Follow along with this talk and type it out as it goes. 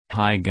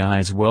Hi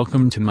guys,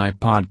 welcome to my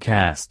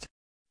podcast.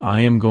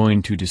 I am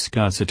going to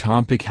discuss a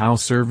topic: how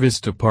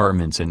serviced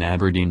apartments in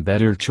Aberdeen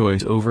better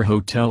choice over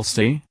hotel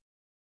stay.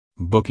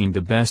 Booking the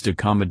best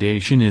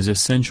accommodation is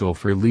essential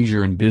for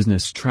leisure and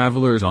business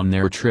travelers on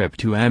their trip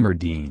to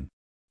Aberdeen.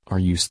 Are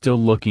you still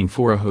looking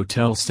for a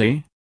hotel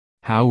stay?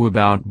 How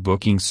about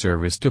booking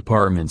serviced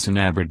apartments in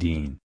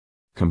Aberdeen?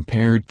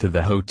 Compared to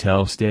the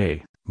hotel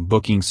stay,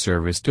 booking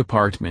serviced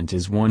apartment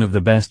is one of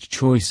the best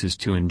choices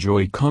to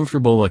enjoy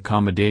comfortable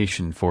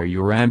accommodation for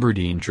your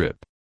Aberdeen trip.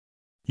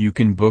 You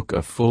can book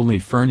a fully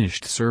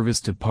furnished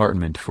serviced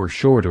apartment for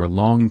short or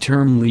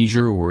long-term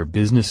leisure or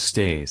business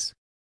stays.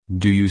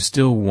 Do you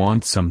still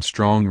want some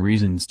strong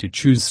reasons to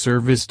choose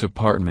serviced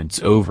apartments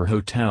over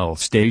hotel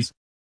stays?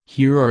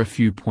 Here are a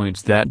few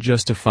points that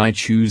justify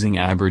choosing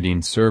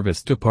Aberdeen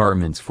serviced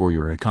apartments for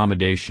your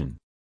accommodation.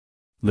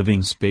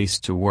 Living space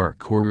to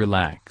work or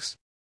relax.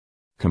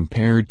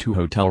 Compared to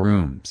hotel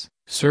rooms,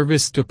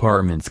 serviced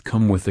apartments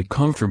come with a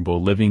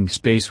comfortable living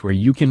space where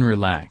you can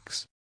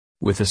relax.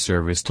 With a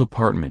serviced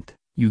apartment,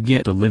 you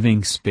get a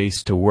living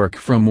space to work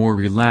from or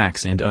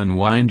relax and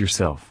unwind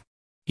yourself.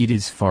 It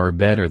is far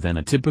better than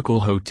a typical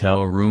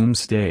hotel room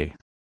stay.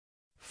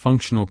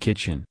 Functional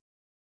kitchen.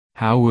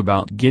 How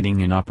about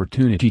getting an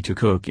opportunity to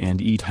cook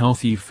and eat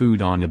healthy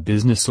food on a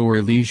business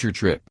or leisure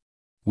trip?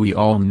 We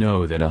all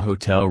know that a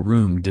hotel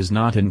room does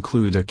not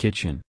include a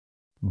kitchen.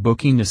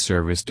 Booking a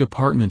serviced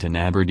apartment in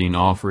Aberdeen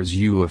offers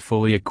you a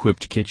fully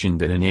equipped kitchen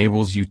that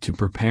enables you to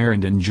prepare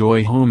and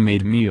enjoy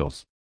homemade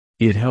meals.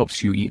 It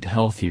helps you eat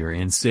healthier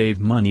and save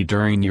money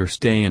during your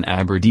stay in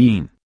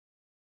Aberdeen.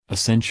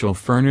 Essential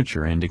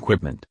furniture and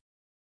equipment.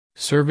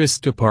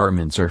 Serviced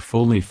apartments are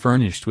fully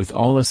furnished with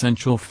all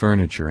essential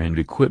furniture and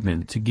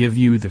equipment to give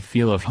you the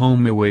feel of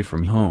home away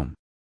from home.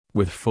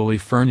 With fully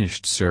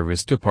furnished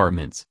serviced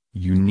apartments,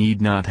 you need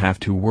not have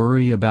to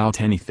worry about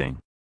anything.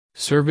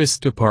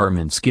 Serviced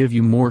apartments give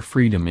you more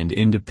freedom and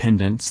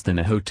independence than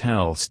a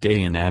hotel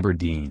stay in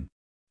Aberdeen.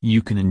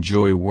 You can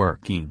enjoy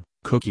working,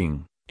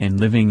 cooking, and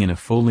living in a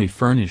fully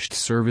furnished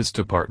serviced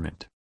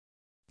apartment.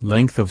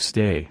 Length of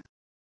stay.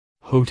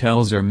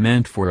 Hotels are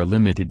meant for a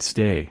limited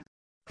stay.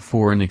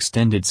 For an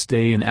extended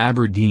stay in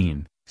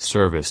Aberdeen,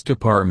 serviced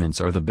apartments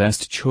are the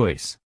best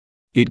choice.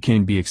 It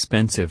can be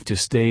expensive to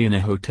stay in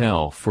a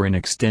hotel for an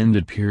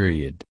extended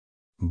period.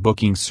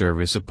 Booking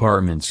service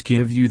apartments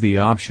give you the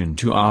option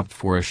to opt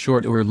for a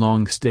short or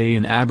long stay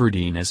in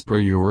Aberdeen as per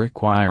your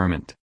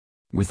requirement.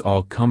 With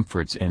all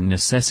comforts and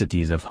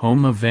necessities of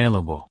home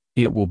available,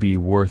 it will be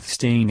worth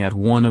staying at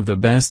one of the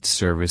best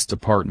serviced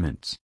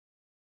apartments.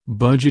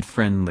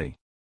 Budget-friendly.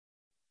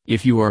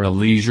 If you are a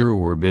leisure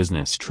or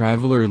business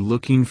traveler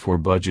looking for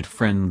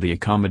budget-friendly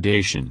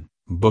accommodation,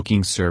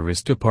 booking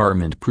serviced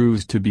apartment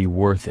proves to be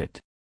worth it.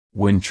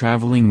 When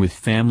traveling with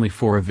family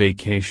for a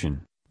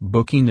vacation,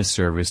 booking a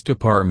serviced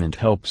apartment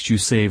helps you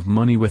save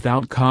money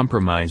without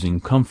compromising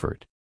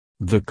comfort.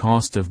 The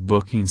cost of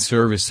booking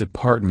service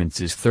apartments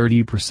is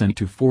 30%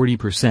 to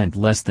 40%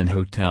 less than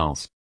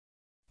hotels.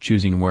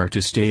 Choosing where to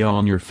stay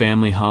on your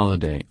family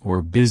holiday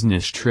or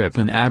business trip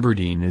in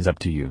Aberdeen is up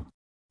to you.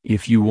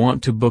 If you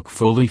want to book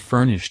fully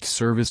furnished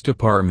serviced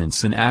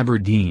apartments in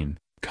Aberdeen,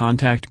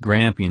 contact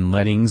Grampian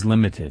Lettings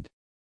Limited.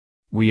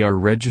 We are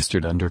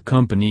registered under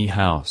Company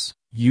House,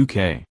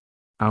 UK.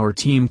 Our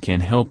team can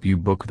help you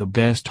book the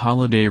best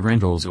holiday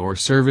rentals or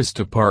serviced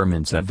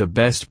apartments at the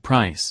best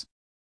price.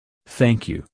 Thank you.